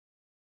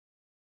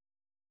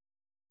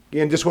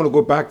Again, just want to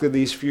go back to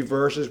these few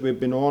verses we've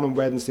been on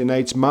Wednesday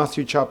nights.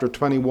 Matthew chapter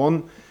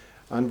 21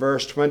 and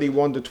verse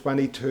 21 to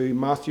 22.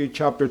 Matthew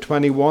chapter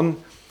 21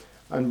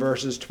 and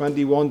verses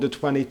 21 to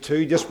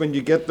 22. Just when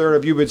you get there,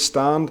 if you would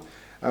stand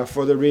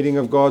for the reading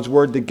of God's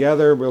word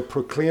together, we'll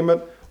proclaim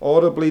it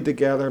audibly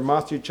together.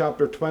 Matthew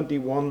chapter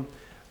 21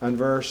 and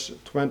verse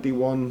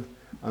 21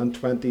 and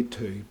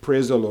 22.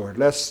 Praise the Lord.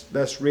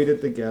 Let's read it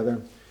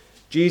together.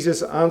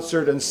 Jesus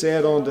answered and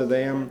said unto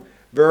them,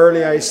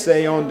 Verily I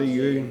say unto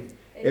you,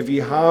 if ye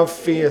have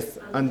faith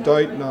and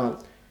doubt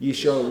not, ye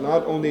shall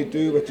not only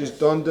do which is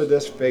done to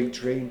this fig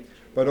tree,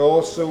 but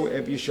also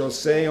if ye shall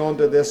say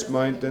unto this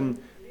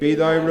mountain, Be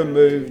thou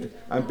removed,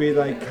 and be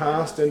thou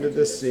cast into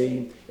the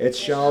sea, it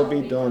shall be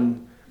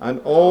done.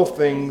 And all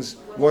things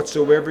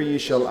whatsoever ye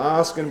shall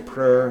ask in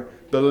prayer,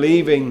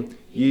 believing,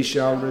 ye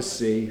shall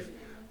receive.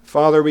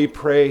 Father, we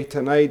pray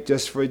tonight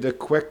just for the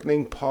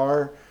quickening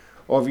power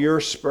of your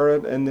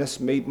Spirit in this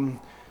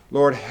meeting.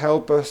 Lord,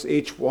 help us,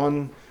 each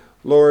one,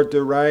 Lord,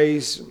 to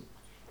rise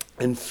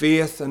in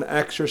faith and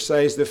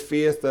exercise the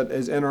faith that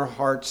is in our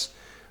hearts.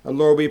 And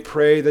Lord, we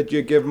pray that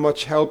you give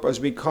much help as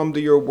we come to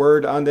your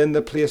word and in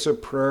the place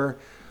of prayer.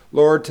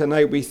 Lord,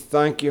 tonight we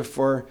thank you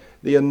for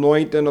the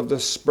anointing of the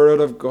Spirit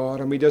of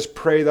God. And we just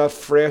pray that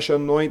fresh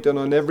anointing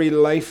on every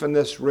life in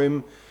this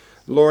room.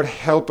 Lord,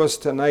 help us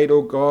tonight,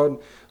 O God.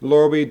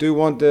 Lord, we do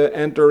want to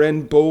enter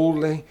in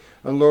boldly.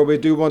 And Lord, we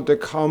do want to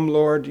come,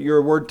 Lord.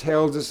 Your word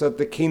tells us that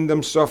the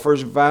kingdom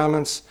suffers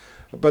violence,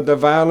 but the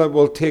violent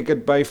will take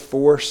it by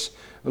force.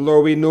 And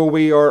Lord, we know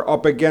we are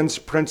up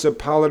against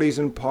principalities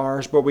and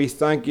powers, but we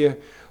thank you,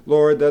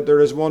 Lord, that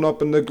there is one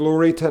up in the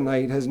glory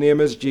tonight. His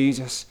name is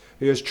Jesus,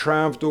 who has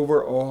triumphed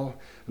over all.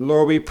 And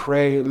Lord, we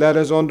pray, let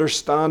us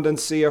understand and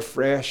see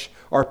afresh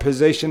our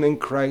position in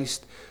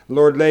Christ.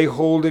 Lord, lay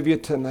hold of you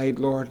tonight,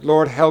 Lord.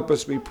 Lord, help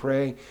us, we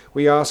pray.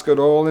 We ask it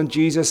all in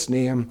Jesus'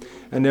 name.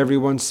 And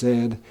everyone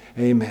said,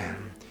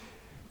 Amen.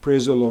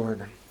 Praise the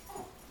Lord.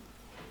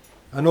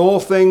 And all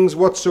things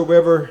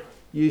whatsoever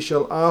ye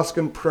shall ask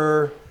in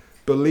prayer,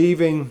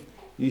 believing,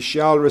 ye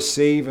shall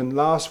receive. And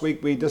last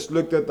week we just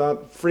looked at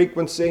that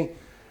frequency,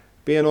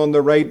 being on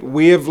the right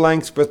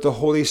wavelengths with the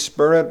Holy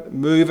Spirit,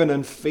 moving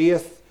in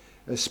faith,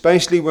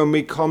 especially when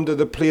we come to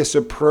the place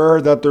of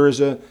prayer, that there is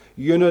a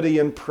unity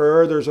in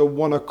prayer, there's a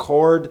one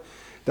accord,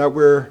 that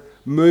we're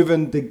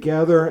moving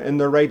together in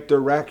the right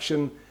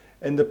direction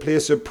in the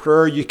place of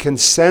prayer. You can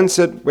sense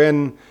it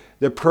when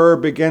the prayer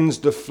begins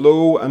to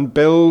flow and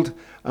build,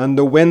 and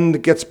the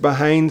wind gets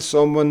behind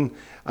someone,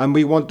 and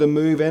we want to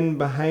move in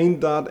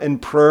behind that in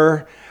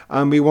prayer,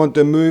 and we want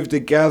to move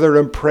together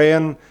in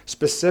praying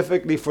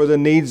specifically for the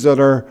needs that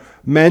are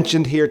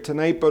mentioned here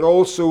tonight, but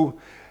also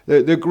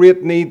the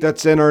great need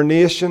that's in our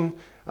nation,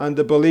 and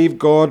to believe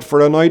God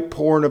for an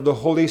outpouring of the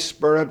Holy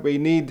Spirit. We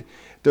need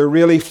to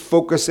really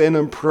focus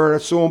in prayer.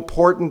 It's so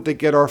important to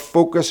get our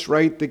focus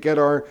right, to get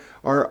our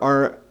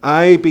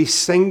eye be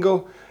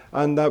single,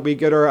 and that we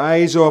get our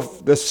eyes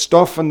off the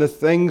stuff and the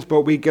things,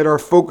 but we get our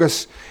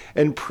focus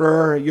in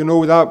prayer. You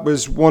know, that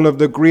was one of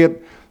the great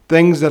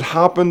things that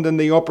happened in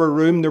the upper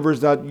room. There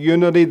was that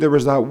unity, there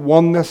was that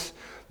oneness,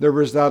 there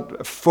was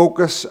that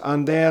focus,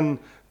 and then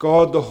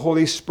God, the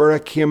Holy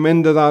Spirit, came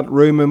into that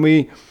room, and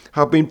we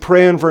have been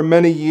praying for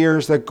many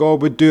years that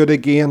God would do it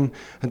again,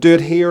 and do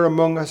it here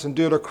among us, and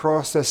do it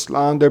across this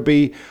land. There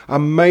be a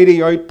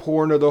mighty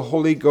outpouring of the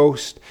Holy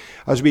Ghost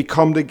as we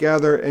come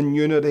together in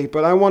unity.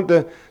 But I want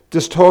to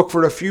just talk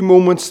for a few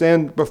moments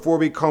then, before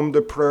we come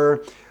to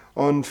prayer,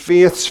 on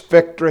faith's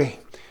victory.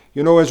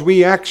 You know, as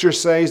we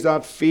exercise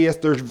that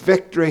faith, there's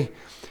victory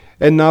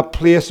in that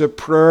place of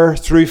prayer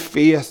through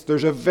faith.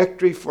 There's a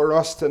victory for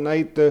us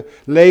tonight to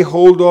lay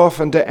hold of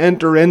and to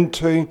enter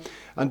into,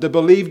 and to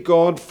believe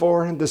God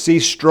for, and to see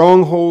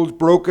strongholds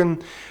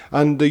broken,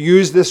 and to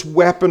use this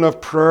weapon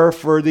of prayer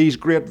for these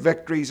great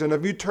victories. And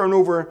if you turn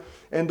over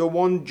into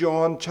 1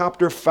 John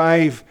chapter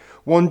 5,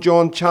 1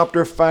 John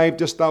chapter 5,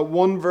 just that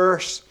one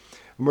verse,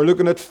 and we're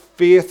looking at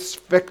faith's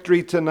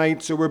victory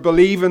tonight. So we're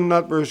believing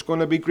that there's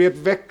going to be great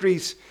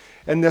victories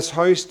in this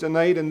house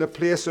tonight, in the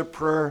place of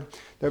prayer,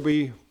 that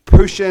we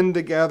push in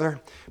together.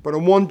 But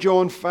in 1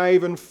 John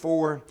 5 and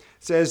 4, it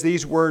says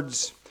these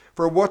words,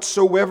 For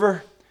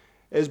whatsoever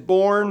is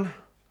born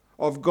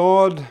of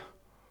God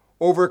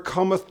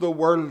overcometh the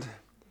world.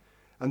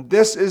 And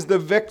this is the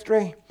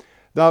victory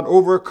that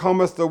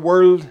overcometh the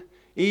world,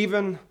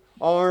 even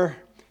our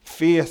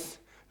faith.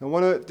 I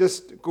want to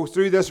just go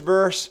through this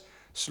verse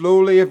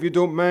slowly, if you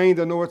don't mind.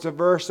 I know it's a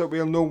verse that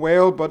we'll know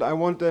well, but I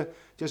want to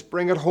just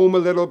bring it home a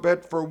little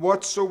bit. For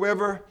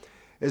whatsoever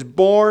is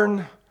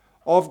born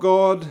of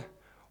God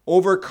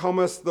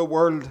overcometh the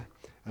world.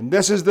 And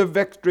this is the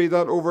victory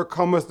that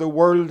overcometh the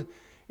world,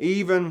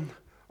 even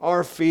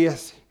our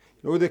faith.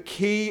 You know, the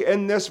key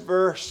in this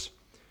verse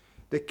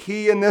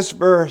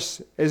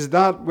is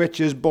that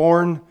which is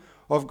born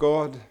of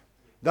God.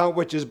 That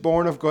which is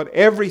born of God.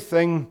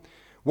 Everything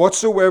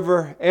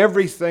whatsoever,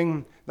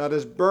 everything that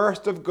is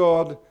birthed of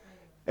God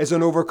is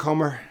an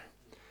overcomer.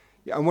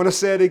 I want to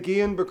say it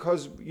again,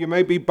 because you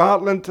might be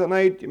battling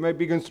tonight, you might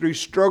be going through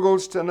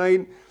struggles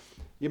tonight.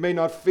 You may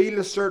not feel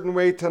a certain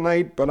way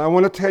tonight, but I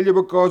want to tell you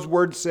what God's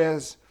word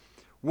says.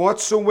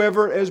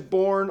 Whatsoever is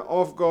born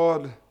of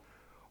God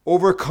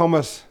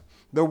overcometh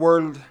the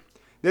world.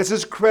 This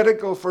is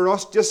critical for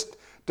us just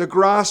to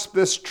grasp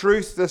this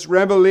truth, this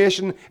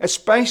revelation,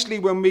 especially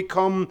when we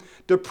come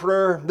to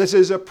prayer. This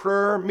is a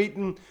prayer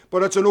meeting,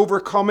 but it's an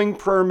overcoming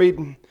prayer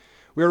meeting.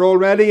 We're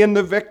already in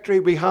the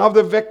victory. We have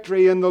the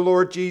victory in the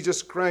Lord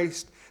Jesus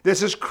Christ.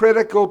 This is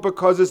critical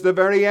because it's the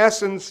very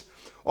essence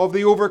of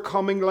the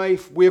overcoming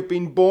life. We have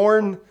been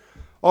born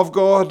of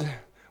God.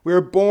 We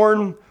are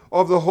born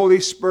of the Holy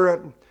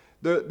Spirit.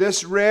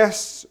 This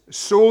rests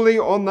solely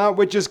on that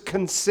which is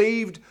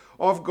conceived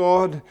of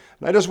God.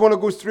 And I just want to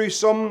go through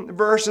some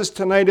verses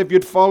tonight, if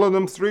you'd follow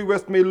them through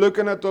with me,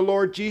 looking at the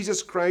Lord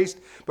Jesus Christ.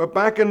 But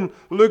back in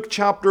Luke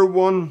chapter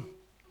 1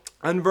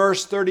 and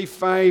verse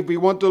 35, we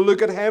want to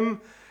look at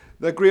him,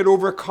 the great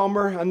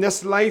overcomer, and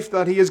this life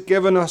that he has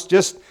given us.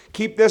 Just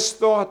keep this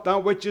thought: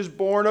 that which is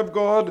born of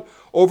God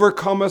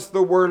overcometh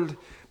the world.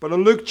 But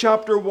in Luke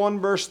chapter 1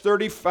 verse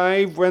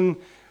 35, when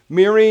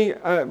Mary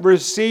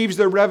receives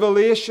the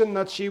revelation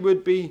that she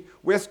would be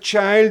with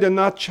child, and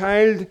that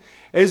child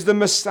is the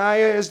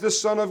Messiah, is the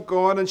Son of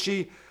God, and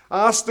she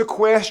asked the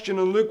question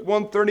in Luke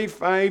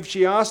 1:35,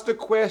 she asked the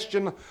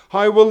question,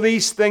 how will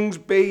these things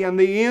be? And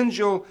the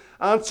angel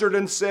answered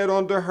and said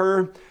unto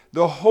her,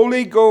 the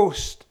Holy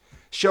Ghost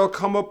shall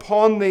come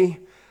upon thee,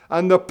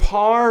 and the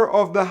power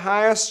of the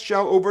highest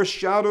shall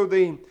overshadow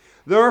thee.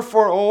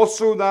 Therefore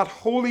also that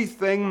holy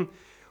thing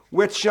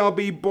which shall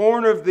be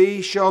born of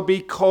thee shall be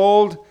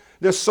called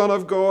the Son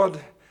of God.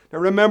 Now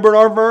remember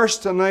our verse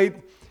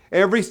tonight: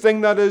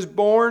 everything that is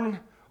born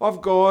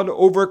of God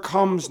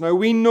overcomes. Now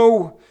we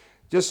know,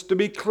 just to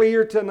be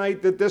clear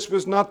tonight, that this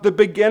was not the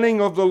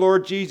beginning of the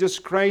Lord Jesus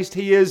Christ.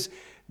 He is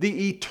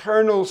the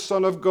eternal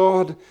Son of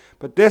God.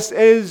 But this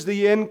is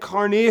the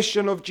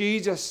incarnation of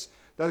Jesus,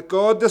 that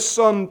God the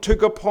Son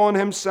took upon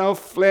himself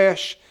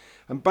flesh.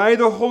 And by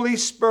the Holy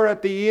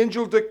Spirit, the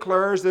angel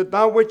declares that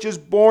that which is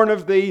born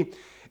of thee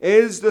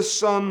is the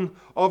Son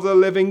of the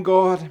living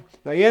God.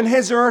 Now in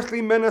his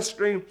earthly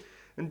ministry,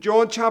 in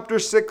John chapter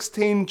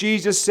 16,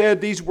 Jesus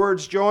said these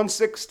words. John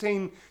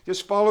 16,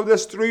 just follow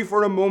this through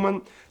for a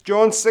moment.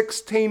 John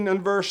 16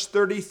 and verse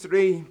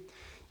 33.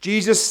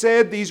 Jesus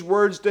said these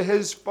words to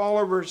his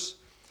followers.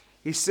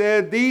 He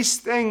said, these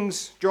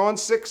things, John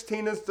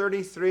 16 and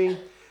 33,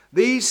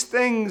 these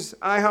things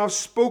I have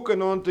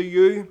spoken unto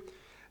you,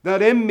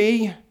 that in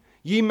me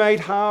ye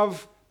might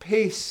have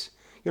peace.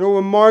 You know,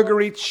 when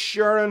Marguerite's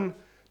sharing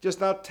just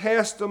that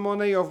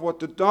testimony of what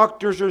the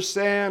doctors are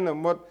saying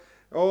and what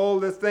all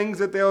the things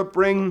that they'll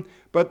bring,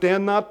 but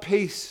then that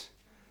peace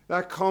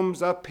that comes,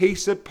 that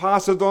peace that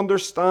passeth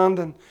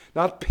understanding,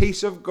 that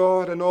peace of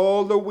God, and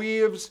all the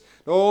waves,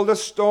 and all the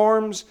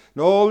storms,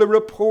 and all the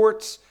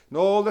reports, and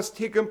all that's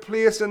taken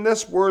place in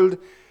this world,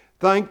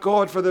 thank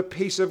God for the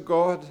peace of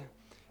God.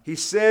 He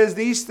says,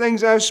 these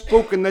things I've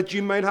spoken that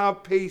you might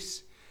have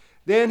peace.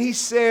 Then he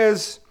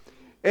says,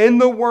 in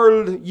the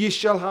world ye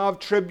shall have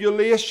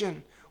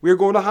tribulation. We're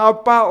going to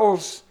have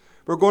battles.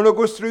 We're going to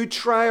go through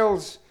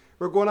trials.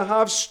 We're going to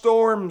have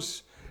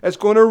storms. It's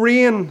going to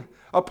rain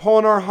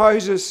upon our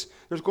houses.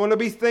 There's going to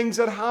be things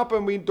that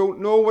happen. We don't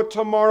know what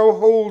tomorrow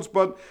holds,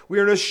 but we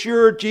are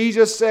assured,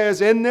 Jesus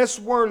says, in this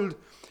world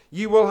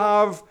you will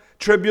have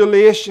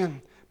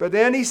tribulation. But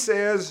then he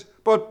says,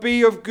 but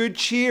be of good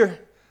cheer,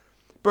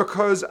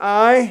 because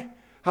I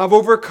have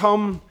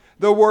overcome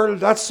the world.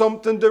 That's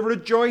something to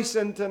rejoice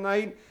in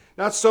tonight.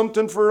 That's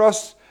something for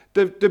us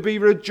to be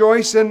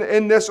rejoicing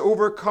in this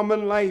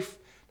overcoming life.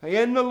 Now,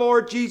 in the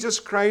Lord Jesus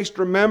Christ,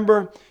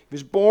 remember, he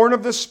was born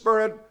of the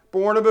Spirit,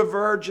 born of a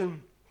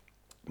virgin.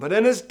 But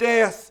in his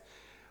death,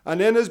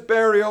 and in his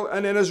burial,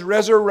 and in his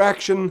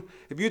resurrection,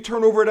 if you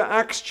turn over to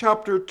Acts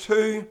chapter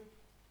 2,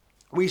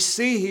 we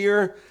see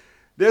here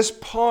this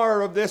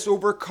power of this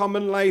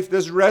overcoming life,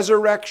 this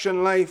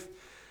resurrection life.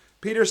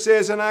 Peter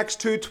says in Acts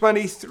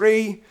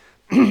 2:23,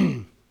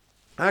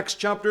 Acts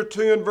chapter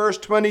 2 and verse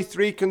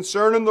 23,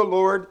 concerning the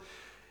Lord,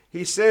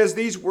 he says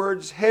these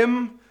words,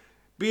 him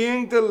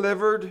being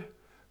delivered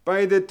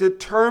by the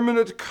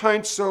determinate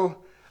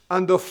counsel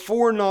and the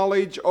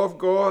foreknowledge of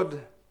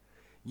God,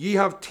 ye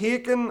have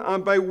taken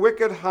and by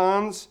wicked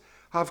hands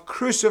have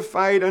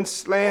crucified and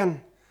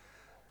slain.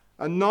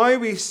 And now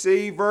we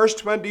see, verse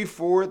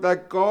 24,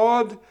 that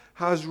God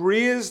has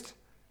raised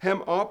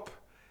him up,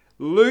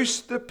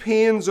 loosed the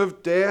pains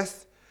of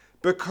death,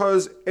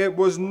 because it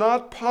was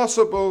not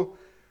possible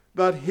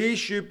that he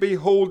should be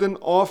holden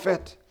off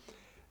it.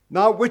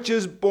 That which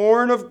is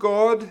born of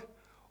God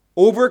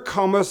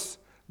overcometh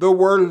the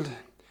world.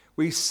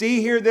 We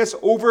see here this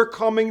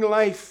overcoming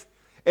life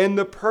in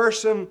the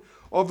person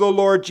of the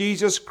Lord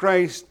Jesus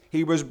Christ.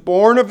 He was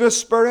born of the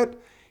Spirit.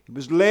 He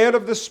was led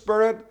of the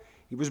Spirit.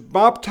 He was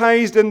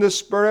baptized in the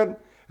Spirit.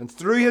 And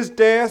through his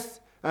death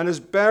and his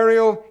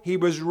burial, he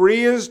was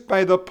raised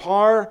by the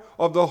power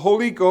of the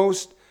Holy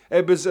Ghost.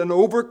 It was an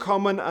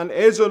overcoming and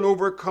is an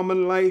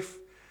overcoming life.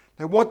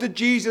 Now, what did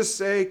Jesus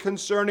say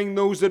concerning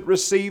those that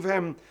receive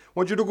him? I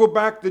want you to go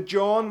back to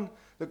John,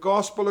 the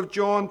Gospel of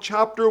John,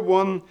 chapter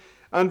 1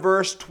 and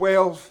verse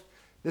 12.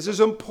 This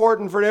is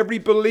important for every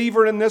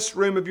believer in this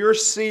room, if you're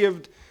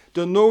saved,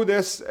 to know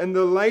this in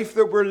the life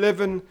that we're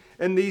living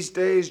in these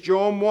days.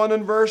 John 1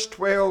 and verse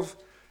 12,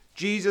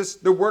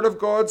 the Word of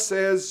God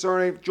says,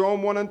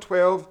 John 1 and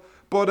 12,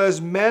 but as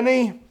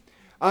many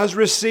as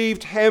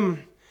received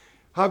him.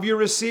 Have you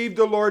received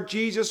the Lord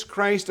Jesus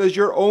Christ as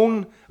your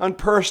own and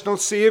personal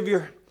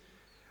Savior?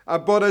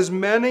 But as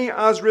many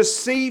as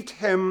received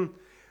him,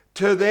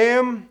 to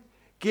them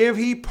gave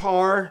he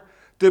power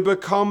to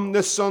become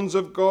the sons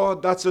of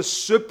God. That's a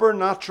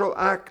supernatural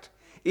act.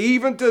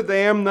 Even to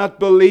them that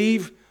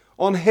believe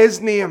on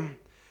his name.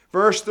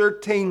 Verse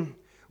 13,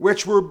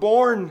 which were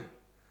born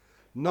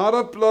not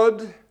of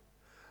blood,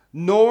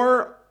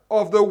 nor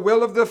of the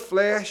will of the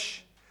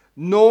flesh,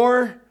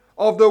 nor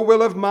of the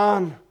will of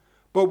man.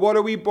 But what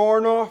are we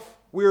born of?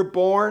 We're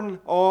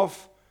born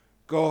of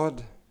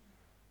God.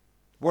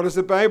 What does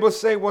the Bible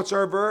say? What's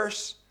our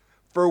verse?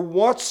 For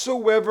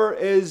whatsoever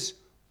is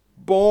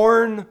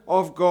born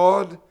of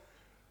God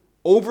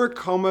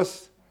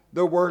overcometh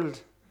the world.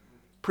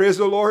 Praise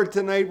the Lord,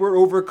 tonight we're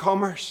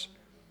overcomers.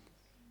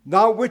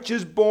 That which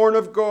is born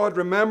of God.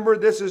 Remember,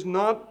 this is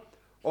not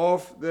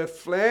of the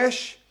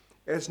flesh,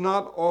 it's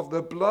not of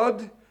the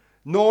blood,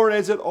 nor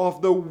is it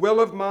of the will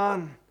of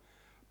man.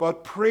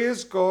 But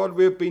praise God,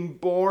 we've been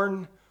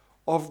born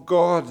of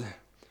God.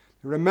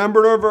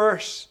 Remember our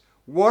verse.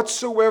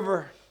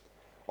 Whatsoever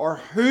or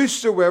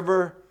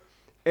whosoever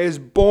is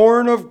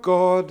born of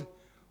God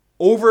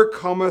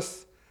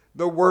overcometh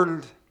the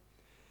world.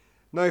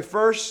 Now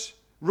first,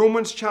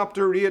 Romans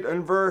chapter 8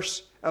 and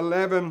verse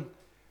 11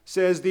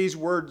 says these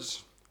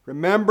words.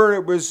 Remember,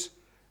 it was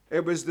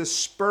the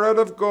Spirit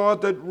of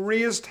God that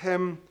raised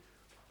him.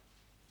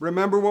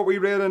 Remember what we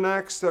read in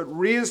Acts, that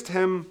raised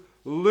him,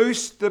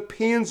 loosed the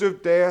pains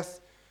of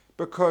death,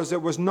 because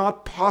it was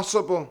not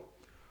possible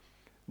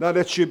that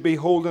it should be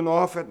holding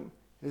off it.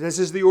 This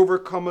is the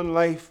overcoming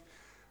life.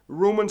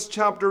 Romans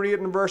chapter 8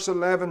 and verse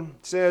 11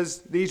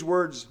 says these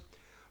words,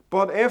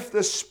 but if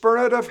the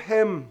Spirit of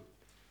him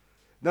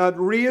that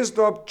raised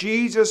up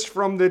Jesus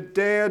from the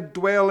dead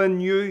dwell in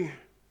you,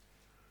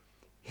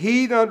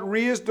 he that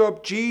raised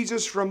up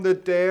Jesus from the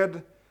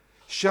dead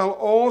shall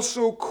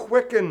also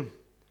quicken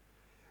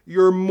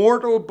your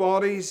mortal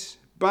bodies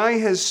by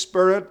his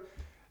Spirit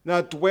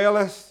that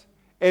dwelleth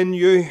in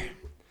you.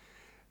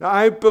 Now,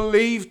 I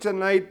believe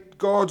tonight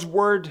God's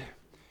word,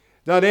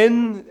 that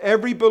in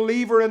every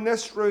believer in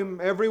this room,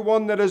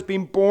 everyone that has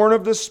been born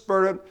of the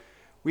Spirit,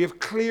 we have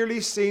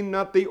clearly seen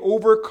that the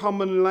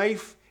overcoming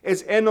life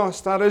is in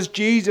us. That is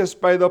Jesus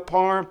by the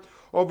power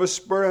of his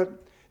Spirit.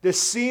 The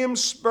same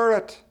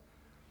Spirit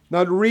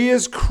that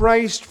raised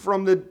Christ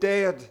from the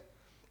dead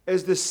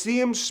is the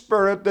same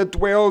Spirit that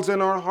dwells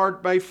in our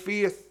heart by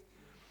faith.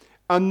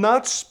 And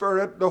that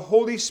Spirit, the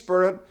Holy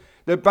Spirit,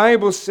 the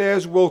Bible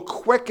says will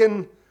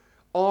quicken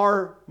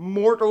our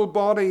mortal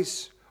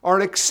bodies,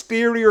 our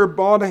exterior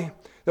body,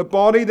 the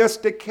body that's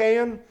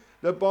decaying,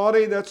 the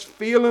body that's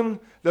failing,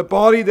 the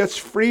body that's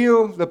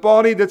frail, the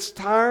body that's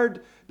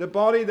tired, the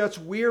body that's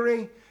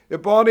weary, the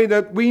body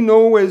that we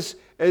know is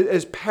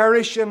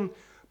perishing.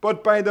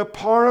 But by the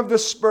power of the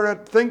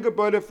Spirit, think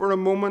about it for a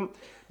moment,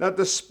 that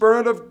the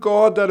Spirit of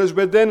God that is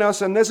within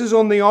us, and this is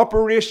on the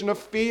operation of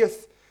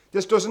faith.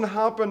 This doesn't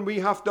happen. We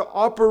have to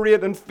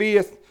operate in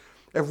faith.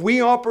 If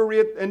we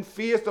operate in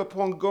faith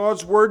upon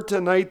God's word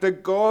tonight,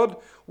 that God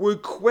will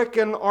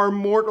quicken our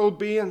mortal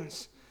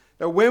beings.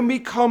 That when we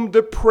come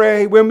to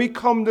pray, when we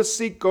come to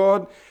seek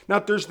God,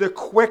 that there's the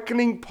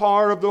quickening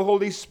power of the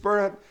Holy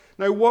Spirit.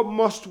 Now, what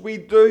must we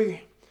do?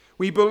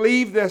 We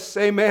believe this,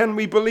 amen.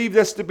 We believe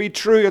this to be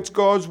true. It's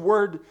God's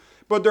word.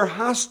 But there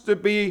has to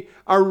be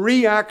a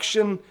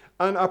reaction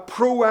and a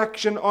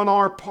proaction on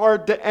our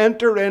part to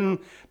enter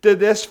into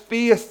this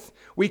faith.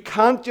 We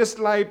can't just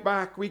lie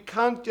back. We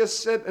can't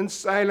just sit in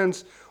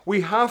silence.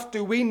 We have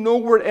to. We know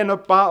we're in a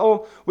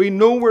battle. We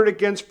know we're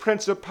against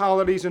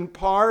principalities and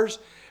powers.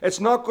 It's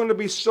not going to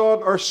be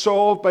sought or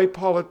solved by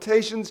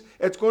politicians.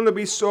 It's going to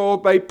be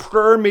solved by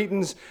prayer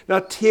meetings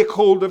that take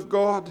hold of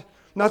God.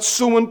 And that's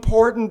so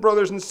important,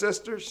 brothers and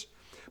sisters.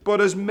 But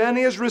as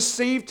many as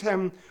received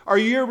him, are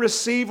you a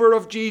receiver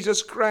of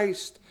Jesus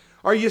Christ?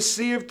 Are you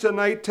saved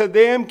tonight? To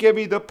them give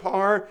he the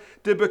power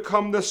to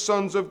become the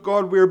sons of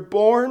God. We're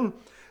born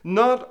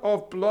not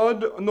of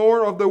blood,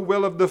 nor of the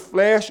will of the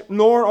flesh,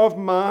 nor of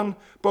man,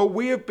 but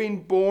we have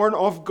been born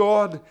of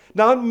God.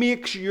 That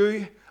makes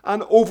you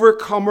an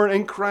overcomer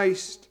in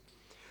Christ.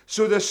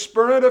 So the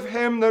Spirit of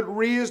him that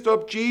raised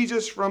up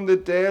Jesus from the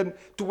dead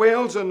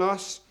dwells in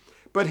us,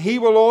 but he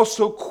will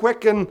also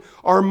quicken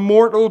our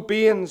mortal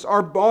beings,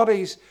 our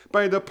bodies,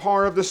 by the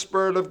power of the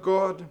Spirit of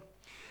God.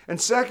 In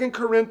 2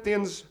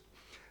 Corinthians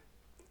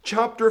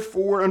chapter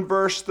 4 and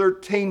verse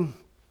 13,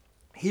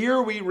 here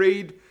we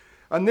read,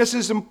 and this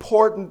is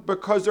important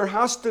because there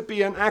has to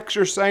be an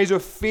exercise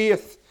of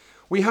faith.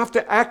 We have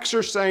to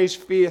exercise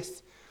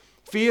faith.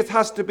 Faith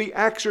has to be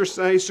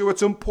exercised, so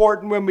it's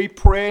important when we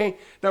pray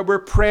that we're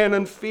praying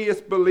in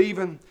faith,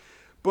 believing.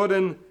 But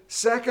in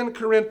 2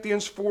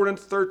 Corinthians 4 and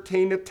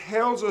 13, it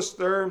tells us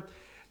there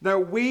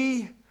that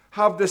we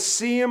have the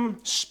same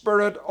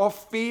spirit of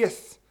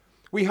faith.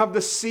 We have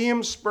the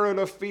same spirit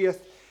of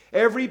faith.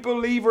 Every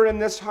believer in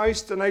this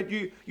house tonight,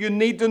 you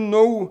need to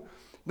know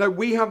that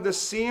we have the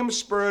same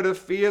spirit of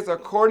faith,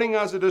 according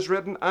as it is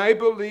written, I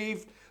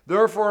believe,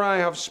 therefore I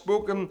have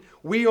spoken.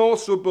 We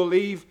also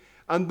believe,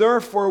 and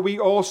therefore we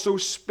also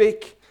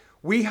speak.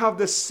 We have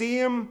the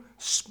same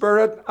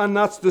spirit, and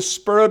that's the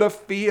spirit of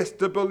faith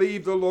to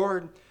believe the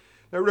Lord.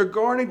 Now,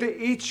 regarding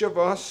to each of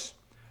us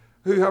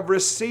who have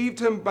received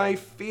him by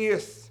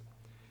faith,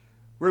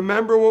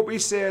 remember what we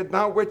said,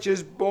 that which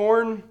is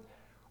born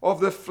of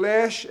the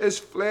flesh is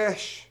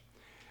flesh.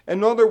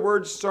 In other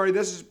words,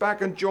 this is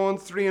back in John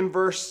 3 and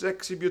verse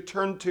 6, if you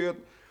turn to it.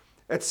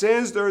 It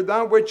says there,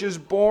 that which is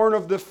born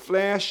of the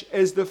flesh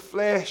is the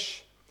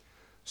flesh.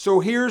 So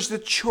here's the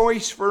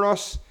choice for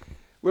us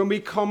when we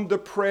come to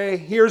pray.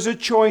 Here's a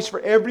choice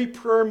for every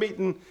prayer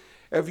meeting.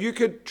 If you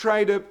could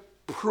try to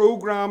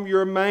program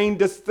your mind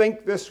to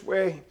think this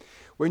way.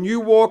 When you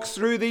walk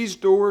through these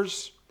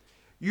doors,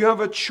 you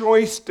have a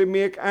choice to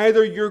make.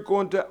 Either you're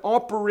going to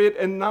operate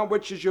in that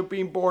which is you've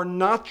been born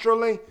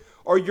naturally,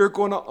 or you're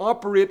going to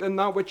operate in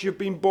that which you've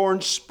been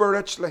born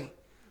spiritually.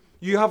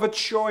 You have a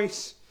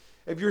choice.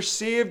 If you're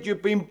saved,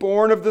 you've been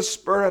born of the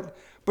Spirit,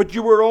 but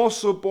you were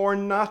also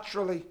born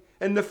naturally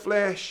in the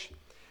flesh.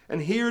 And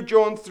here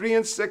John 3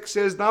 and 6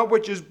 says, that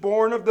which is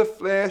born of the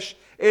flesh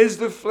is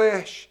the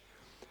flesh.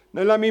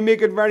 Now let me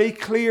make it very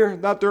clear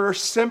that there are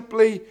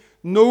simply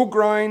no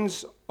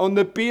grounds on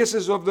the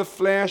basis of the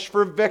flesh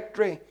for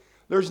victory.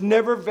 There's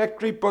never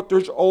victory, but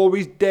there's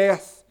always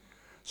death.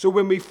 So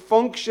when we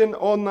function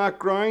on that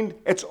ground,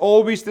 it's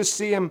always the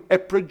same.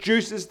 It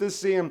produces the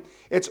same.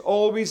 It's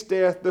always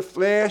death. The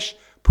flesh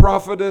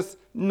profiteth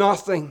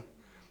nothing.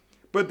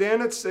 But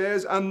then it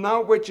says, and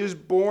that which is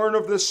born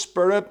of the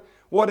Spirit,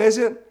 what is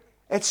it?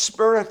 It's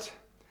spirit.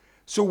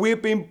 So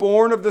we've been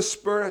born of the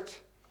Spirit.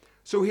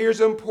 So here's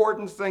an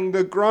important thing.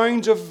 The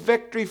grounds of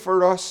victory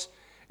for us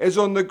is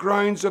on the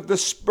grounds of the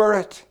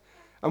Spirit.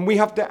 And we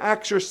have to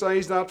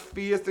exercise that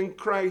faith in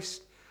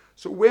Christ.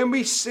 So when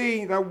we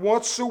see that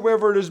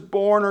whatsoever is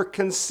born or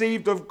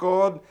conceived of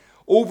God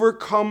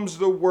overcomes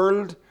the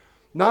world,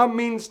 that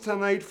means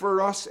tonight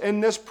for us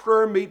in this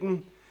prayer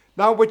meeting,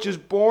 that which is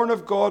born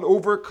of God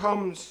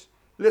overcomes.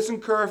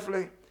 Listen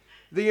carefully.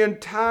 The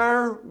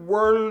entire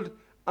world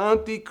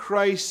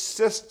Antichrist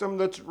system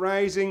that's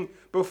rising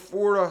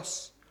before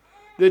us.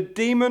 The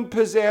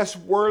demon-possessed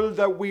world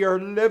that we are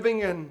living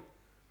in.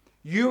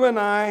 You and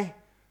I,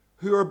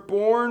 who are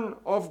born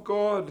of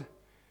God,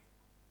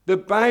 the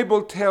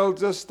Bible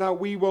tells us that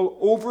we will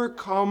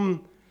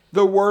overcome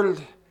the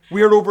world.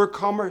 We are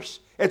overcomers.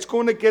 It's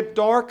going to get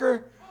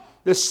darker.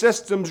 The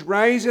system's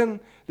rising.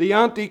 The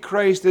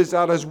Antichrist is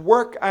at his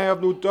work. I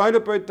have no doubt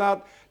about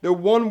that. The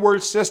one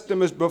world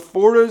system is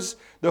before us.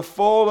 The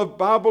fall of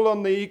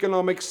Babylon, the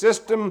economic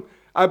system,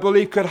 I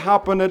believe could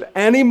happen at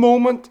any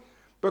moment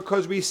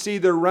because we see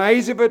the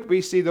rise of it. We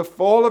see the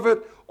fall of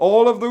it.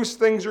 All of those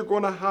things are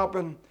going to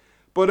happen.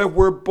 But if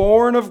we're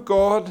born of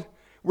God,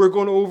 we're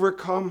going to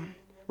overcome.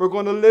 We're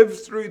going to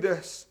live through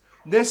this.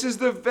 This is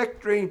the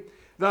victory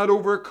that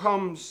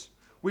overcomes.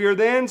 We are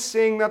then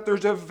seeing that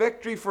there's a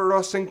victory for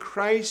us in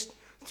Christ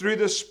through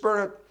the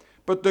Spirit.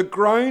 But the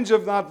grounds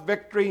of that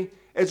victory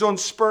is on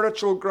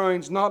spiritual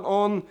grounds, not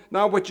on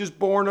that which is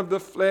born of the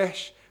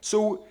flesh.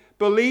 So,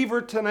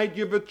 believer, tonight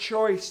you have a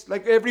choice.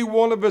 Like every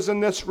one of us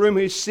in this room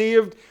who's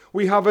saved,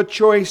 we have a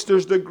choice.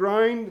 There's the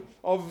ground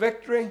of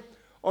victory,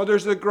 or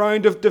there's the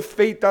ground of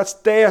defeat. That's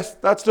death.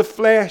 That's the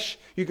flesh.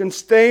 You can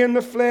stay in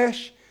the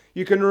flesh.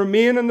 You can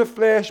remain in the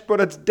flesh, but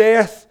it's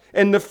death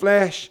in the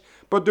flesh.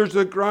 But there's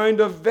the ground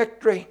of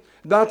victory.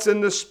 That's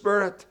in the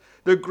Spirit.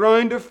 The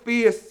ground of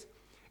faith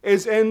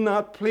is in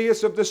that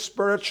place of the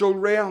spiritual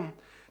realm.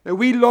 Now,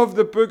 we love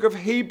the book of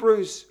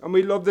Hebrews, and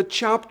we love the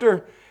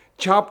chapter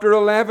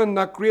 11,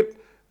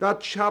 that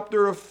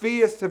chapter of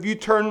faith. If you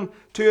turn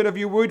to it, if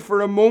you would,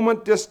 for a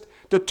moment, just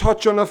to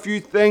touch on a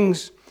few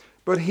things.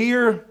 But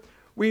here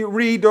we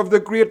read of the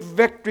great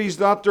victories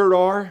that there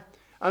are,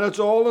 and it's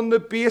all on the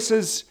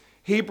basis.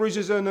 Hebrews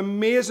is an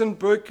amazing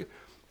book,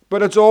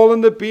 but it's all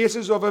on the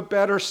basis of a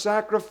better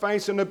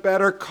sacrifice and a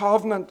better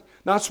covenant.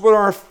 That's what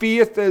our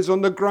faith is,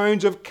 on the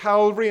grounds of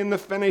Calvary and the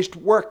finished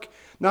work.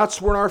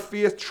 That's where our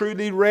faith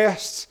truly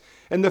rests,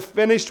 in the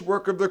finished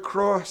work of the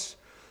cross.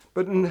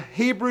 But in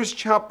Hebrews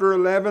chapter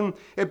 11,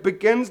 it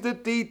begins to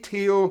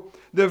detail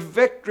the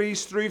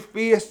victories through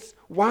faith.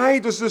 Why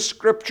does the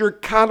Scripture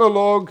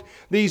catalogue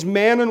these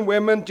men and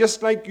women,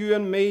 just like you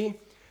and me,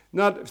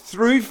 that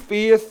through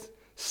faith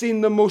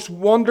seen the most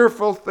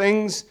wonderful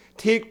things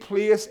take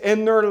place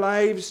in their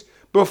lives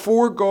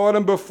before God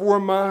and before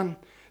man?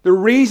 The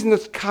reason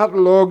it's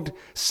catalogued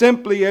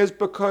simply is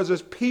because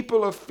as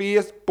people of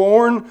faith,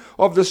 born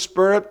of the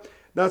Spirit,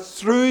 that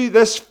through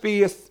this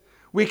faith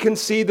we can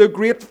see the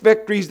great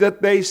victories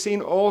that they've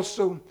seen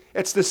also.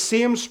 It's the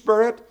same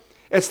Spirit,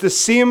 it's the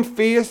same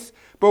faith,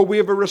 but we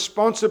have a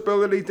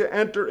responsibility to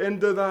enter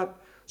into that.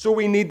 So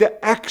we need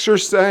to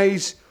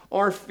exercise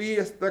our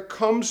faith that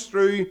comes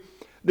through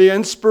the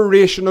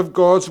inspiration of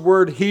God's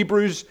word.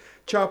 Hebrews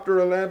chapter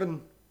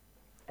 11.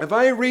 If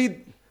I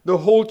read the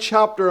whole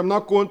chapter, I'm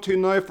not going to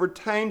now for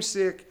time's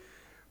sake,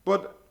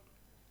 but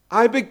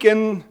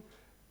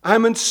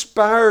I'm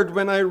inspired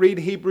when I read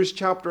Hebrews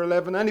chapter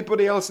 11.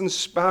 Anybody else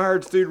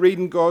inspired through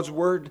reading God's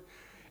word?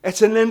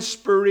 It's an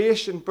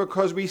inspiration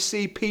because we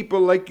see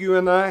people like you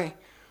and I,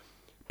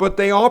 but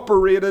they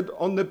operated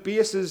on the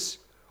basis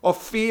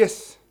of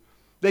faith.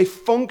 They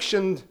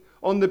functioned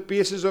on the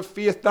basis of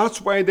faith.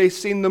 That's why they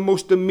seen the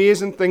most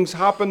amazing things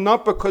happen,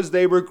 not because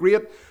they were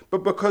great,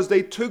 but because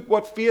they took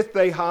what faith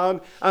they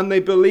had and they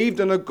believed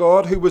in a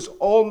God who is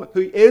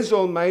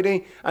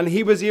almighty, and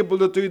he was able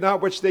to do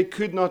that which they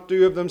could not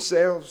do of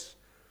themselves.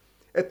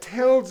 It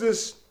tells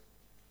us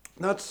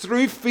that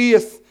through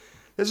faith,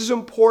 this is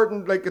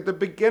important, like at the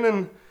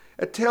beginning,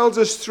 it tells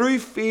us through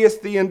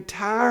faith the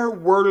entire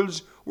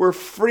worlds were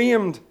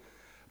framed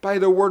by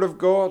the word of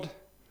God.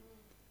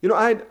 You know,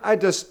 I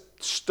just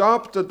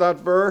stopped at that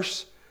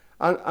verse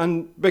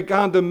and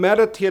began to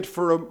meditate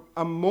for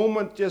a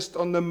moment just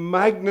on the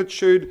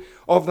magnitude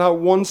of that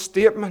one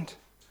statement.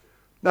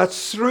 That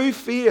through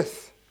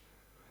faith,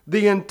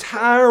 the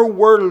entire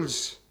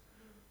worlds,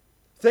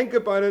 think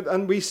about it,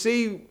 and we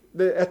see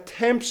the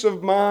attempts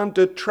of man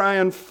to try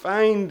and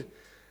find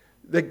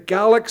the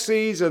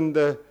galaxies and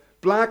the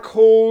black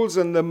holes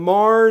and the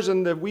Mars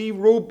and the wee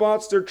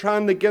robots they're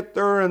trying to get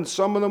there, and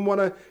some of them want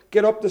to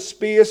get up to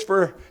space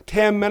for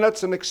 10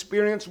 minutes and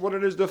experience what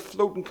it is to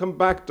float and come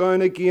back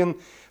down again.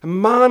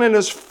 And man in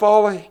his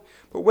folly.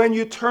 But when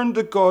you turn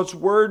to God's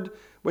word,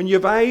 when you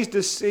have eyes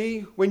to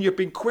see, when you've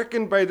been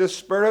quickened by the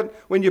Spirit,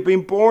 when you've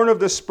been born of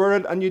the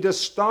Spirit, and you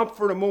just stop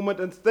for a moment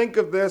and think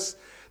of this,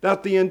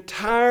 that the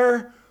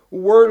entire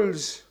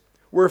worlds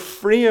were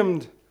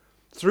framed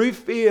through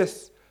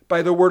faith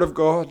by the word of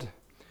God.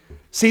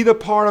 See the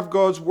power of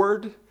God's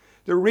word?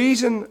 The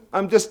reason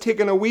I'm just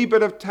taking a wee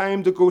bit of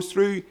time to go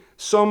through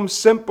some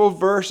simple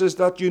verses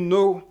that you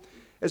know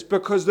is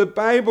because the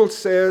Bible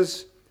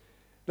says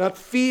that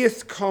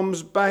faith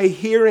comes by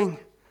hearing,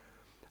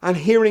 and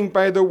hearing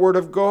by the word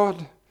of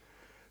God.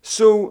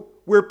 So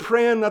we're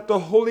praying that the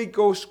Holy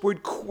Ghost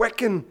would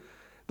quicken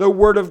the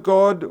word of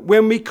God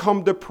when we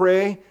come to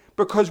pray,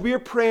 because we're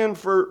praying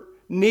for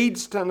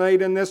needs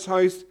tonight in this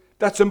house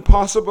that's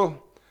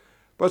impossible.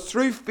 But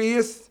through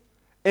faith,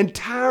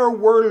 entire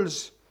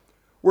worlds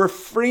were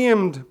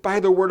framed by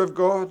the word of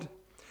God.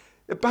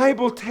 The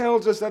Bible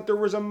tells us that there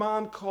was a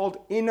man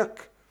called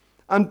Enoch,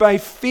 and by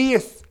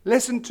faith,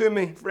 listen to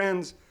me,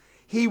 friends,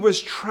 he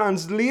was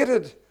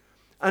translated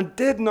and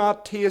did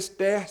not taste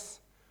death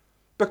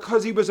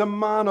because he was a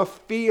man of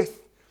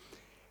faith.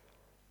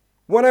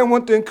 What I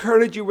want to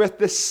encourage you with,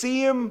 the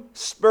same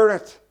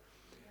Spirit,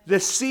 the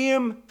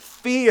same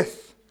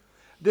faith,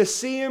 the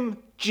same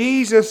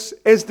Jesus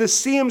is the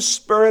same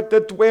Spirit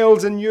that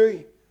dwells in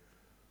you.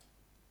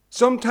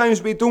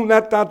 Sometimes we don't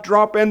let that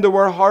drop into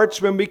our hearts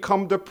when we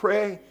come to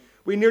pray.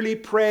 We nearly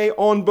pray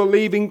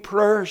unbelieving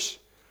prayers.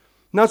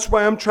 And that's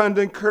why I'm trying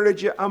to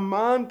encourage you. A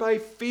man by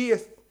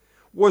faith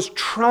was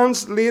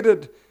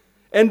translated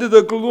into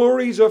the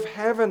glories of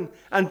heaven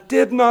and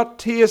did not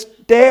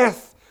taste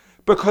death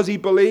because he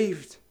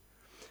believed.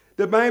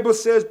 The Bible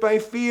says by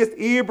faith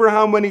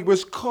Abraham, when he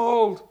was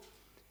called,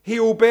 he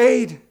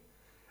obeyed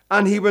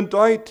and he went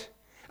out.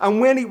 And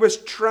when he was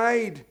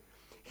tried,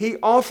 he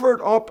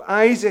offered up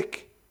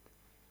Isaac.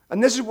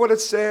 And this is what it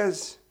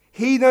says.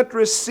 He that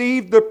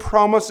received the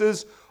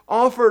promises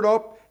offered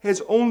up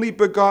his only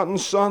begotten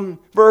son.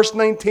 Verse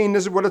 19,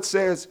 this is what it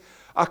says.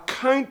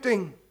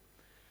 Accounting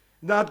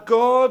that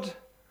God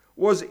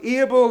was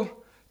able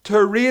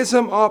to raise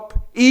him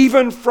up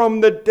even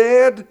from the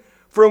dead,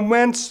 from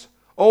whence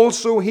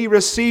also he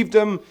received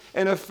him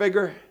in a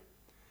figure.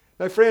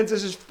 Now friends,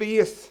 this is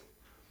faith.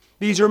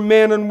 These are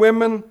men and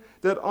women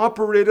that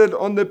operated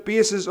on the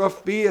basis of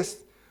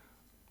faith.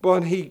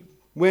 But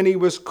when he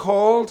was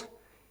called,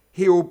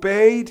 he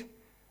obeyed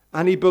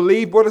and he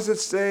believed, what does it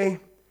say?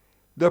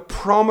 The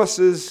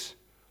promises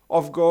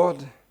of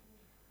God.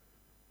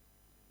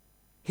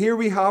 Here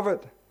we have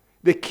it.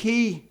 The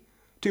key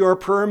to our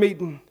prayer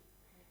meeting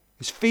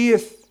is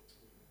faith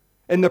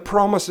in the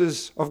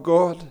promises of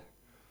God.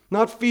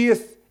 Not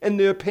faith in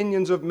the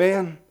opinions of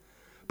men,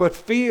 but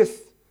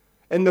faith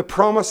in the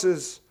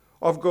promises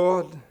of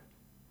God.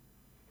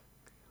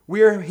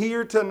 We are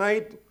here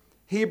tonight,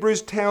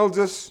 Hebrews tells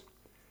us,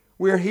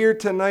 we are here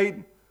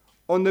tonight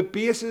on the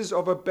basis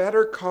of a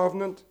better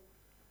covenant,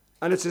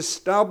 and it's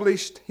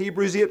established,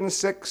 Hebrews 8 and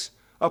 6,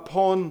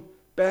 upon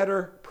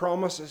better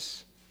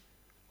promises.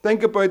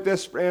 Think about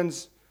this,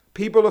 friends.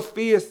 People of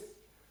faith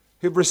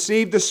who've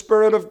received the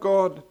Spirit of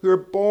God, who are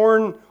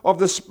born of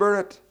the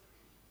Spirit.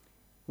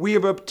 We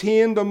have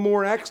obtained a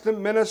more excellent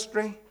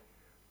ministry,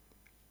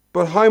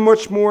 but how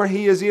much more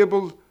he is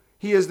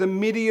the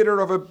mediator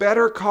of a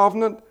better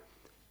covenant,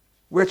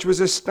 which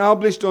was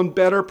established on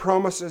better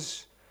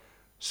promises.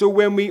 So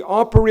when we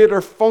operate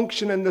or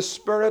function in the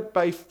Spirit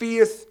by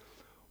faith,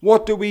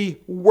 what's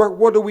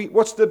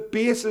the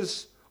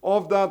basis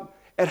of that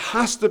it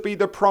has to be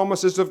the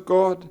promises of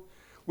God.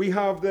 We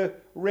have the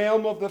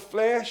realm of the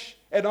flesh.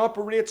 It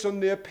operates on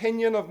the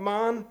opinion of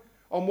man,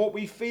 on what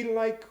we feel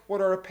like,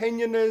 what our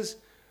opinion is,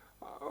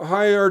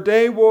 how our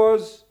day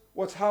was,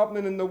 what's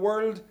happening in the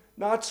world.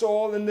 That's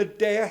all in the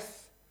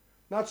death.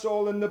 That's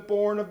all in the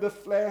born of the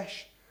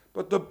flesh.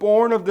 But the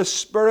born of the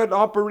Spirit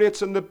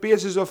operates on the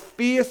basis of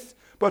faith.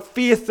 But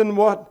faith in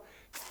what?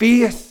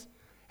 Faith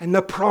in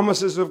the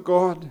promises of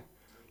God.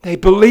 They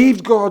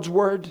believed God's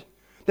word.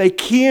 They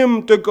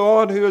came to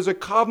God, who is a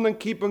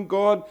covenant-keeping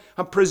God,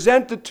 and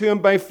presented to him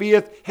by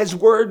faith his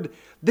word.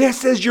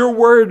 This is your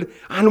word,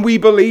 and we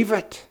believe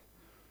it.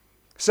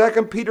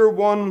 2 Peter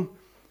 1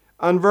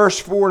 and verse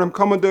 4, and I'm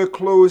coming to a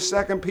close.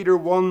 2 Peter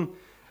 1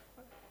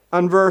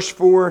 and verse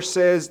 4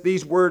 says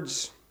these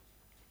words,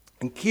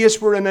 in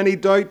case we're in any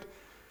doubt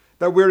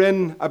that we're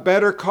in a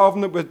better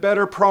covenant with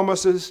better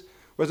promises,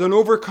 with an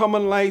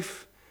overcoming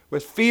life,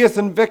 with faith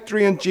and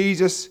victory in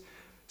Jesus,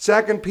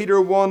 2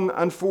 Peter 1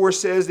 and 4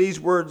 says these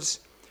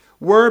words,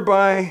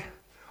 whereby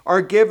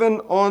are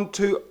given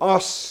unto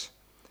us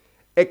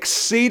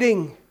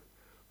exceeding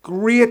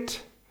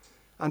great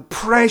and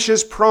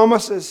precious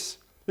promises.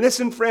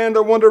 Listen, friend, I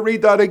want to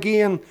read that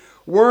again.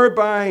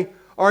 Whereby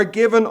are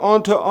given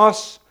unto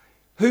us.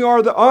 Who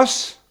are the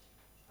us?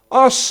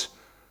 Us.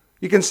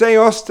 You can say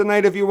us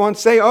tonight if you want.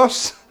 Say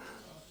us.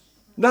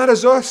 That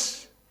is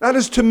us. That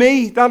is to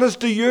me. That is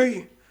to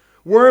you.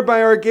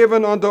 Whereby are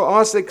given unto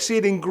us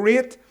exceeding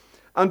great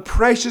and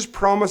precious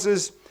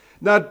promises,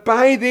 that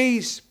by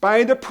these,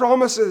 by the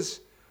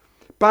promises,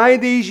 by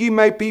these ye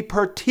might be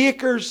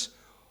partakers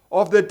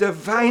of the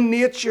divine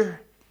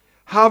nature,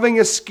 having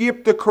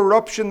escaped the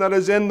corruption that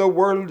is in the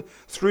world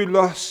through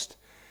lust.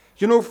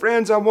 You know,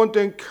 friends, I want to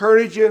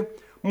encourage you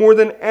more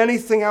than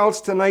anything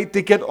else tonight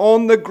to get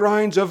on the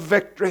grounds of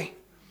victory.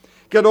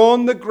 Get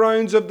on the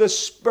grounds of the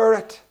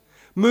Spirit.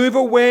 Move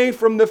away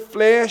from the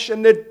flesh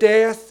and the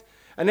death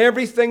and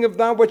everything of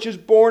that which is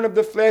born of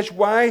the flesh.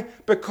 Why?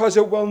 Because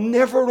it will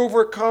never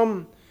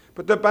overcome.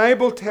 But the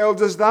Bible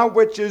tells us that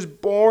which is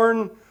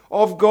born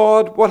of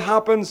God, what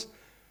happens?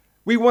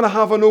 We want to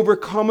have an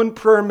overcoming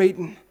prayer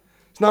meeting.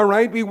 It's not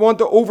right. We want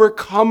to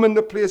overcome in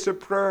the place of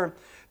prayer.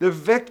 The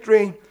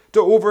victory to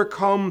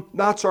overcome,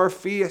 that's our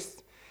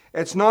faith.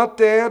 It's not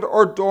dead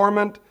or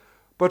dormant,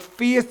 but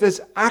faith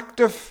is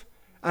active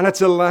and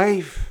it's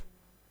alive.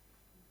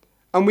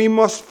 And we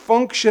must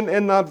function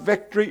in that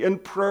victory in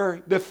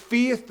prayer. The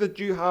faith that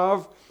you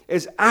have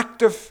is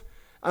active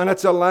and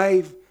it's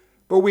alive.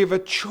 But we have a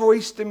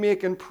choice to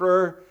make in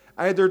prayer,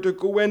 either to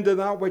go into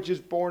that which is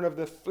born of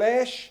the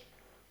flesh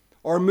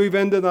or move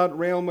into that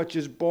realm which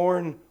is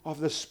born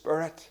of the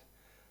Spirit.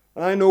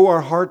 And I know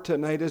our heart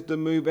tonight is to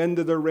move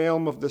into the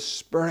realm of the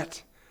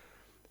Spirit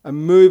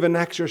and move and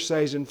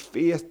exercise in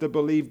faith to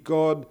believe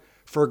God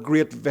for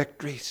great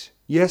victories.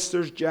 Yes,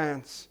 there's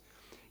giants.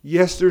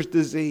 Yes, there's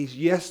disease.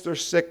 Yes,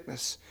 there's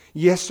sickness.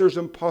 Yes, there's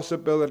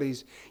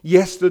impossibilities.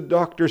 Yes, the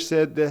doctor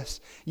said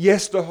this.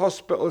 Yes, the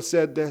hospital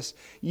said this.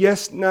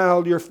 Yes,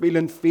 now you're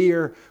feeling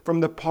fear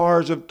from the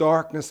powers of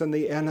darkness and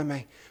the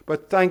enemy.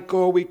 But thank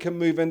God we can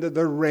move into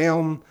the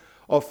realm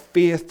of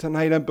faith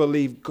tonight and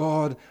believe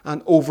God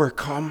and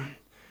overcome.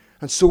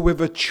 And so we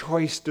have a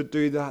choice to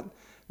do that.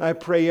 And I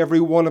pray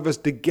every one of us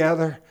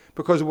together,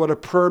 because of what a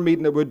prayer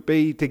meeting it would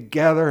be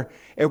together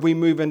if we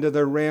move into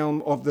the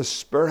realm of the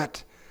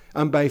Spirit.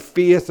 And by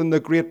faith in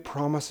the great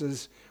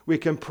promises, we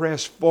can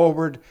press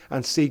forward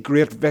and see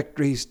great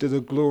victories to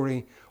the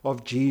glory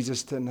of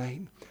Jesus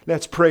tonight.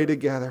 Let's pray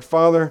together.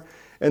 Father,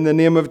 in the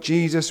name of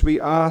Jesus,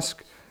 we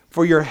ask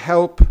for your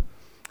help.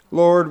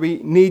 Lord, we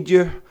need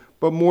you,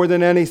 but more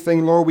than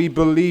anything, Lord, we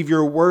believe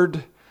your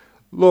word.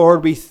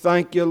 Lord, we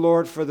thank you,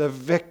 Lord, for the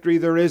victory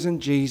there is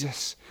in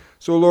Jesus.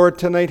 So, Lord,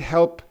 tonight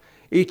help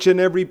each and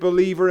every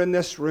believer in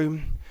this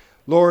room,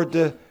 Lord,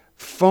 to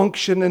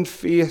function in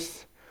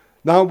faith.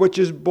 That which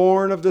is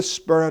born of the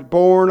Spirit,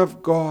 born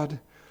of God.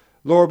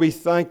 Lord, we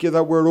thank you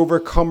that we're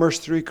overcomers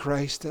through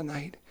Christ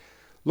tonight.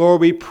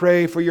 Lord, we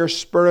pray for your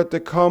Spirit to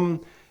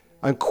come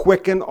and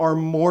quicken our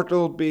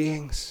mortal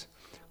beings.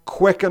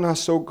 Quicken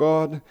us, O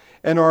God,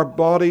 in our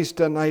bodies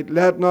tonight.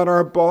 Let not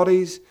our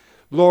bodies,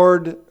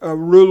 Lord,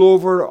 rule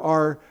over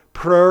our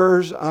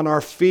prayers and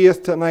our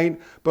faith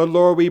tonight. But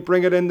Lord, we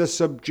bring it into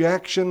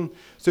subjection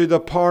through the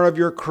power of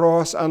your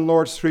cross and,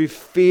 Lord, through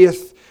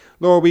faith.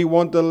 Lord, we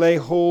want to lay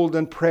hold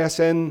and press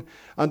in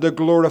and to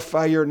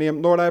glorify your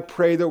name. Lord, I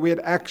pray that we'd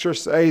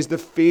exercise the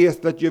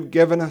faith that you've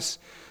given us.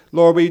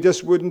 Lord, we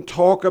just wouldn't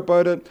talk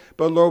about it,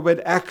 but Lord,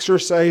 we'd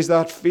exercise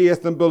that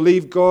faith and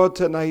believe God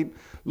tonight,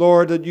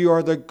 Lord, that you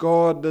are the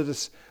God that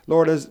is,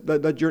 Lord,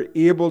 that you're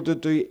able to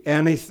do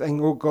anything,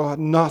 oh God.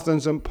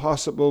 Nothing's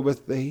impossible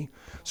with thee.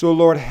 So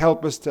Lord,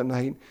 help us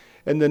tonight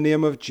in the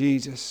name of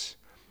Jesus.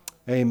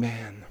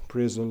 Amen.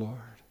 Praise the Lord.